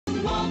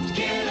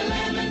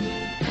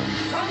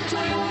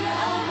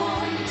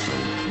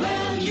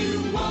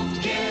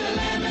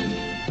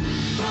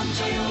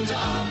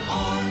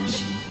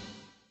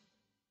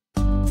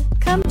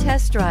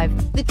test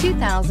drive the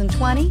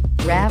 2020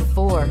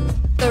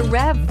 RAV4. The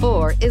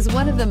RAV4 is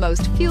one of the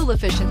most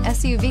fuel-efficient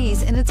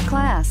SUVs in its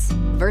class.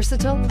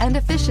 Versatile and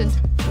efficient,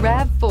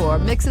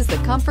 RAV4 mixes the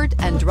comfort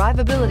and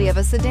drivability of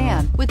a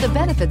sedan with the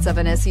benefits of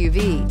an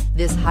SUV.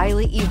 This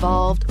highly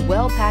evolved,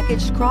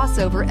 well-packaged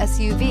crossover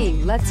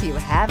SUV lets you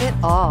have it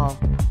all.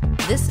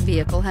 This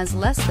vehicle has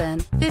less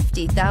than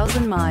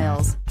 50,000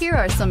 miles. Here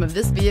are some of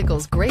this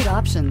vehicle's great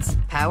options: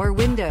 power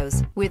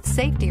windows with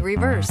safety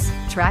reverse,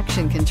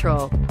 traction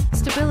control,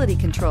 stability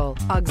control,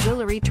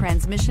 auxiliary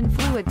transmission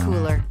fluid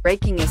cooler,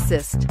 braking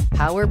assist,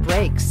 power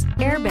brakes,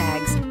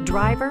 airbags,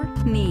 driver,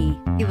 knee,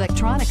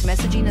 electronic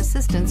messaging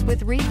assistance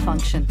with read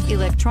function,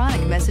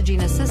 electronic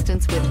messaging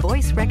assistance with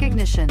voice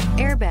recognition,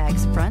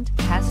 airbags, front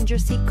passenger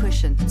seat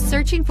cushion.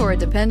 Searching for a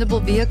dependable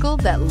vehicle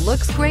that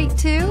looks great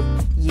too?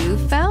 You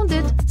found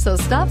it, so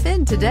stop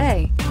in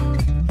today.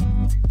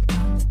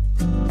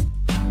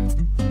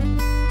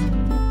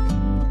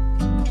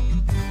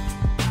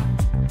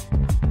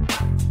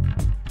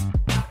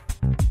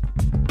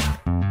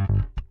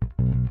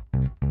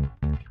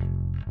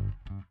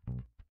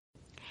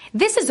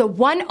 This is a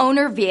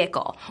one-owner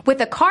vehicle with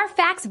a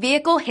Carfax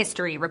Vehicle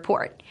History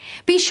Report.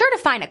 Be sure to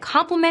find a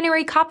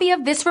complimentary copy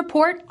of this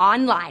report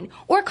online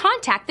or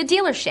contact the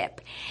dealership.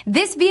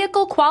 This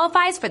vehicle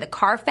qualifies for the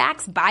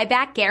Carfax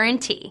Buyback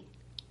Guarantee.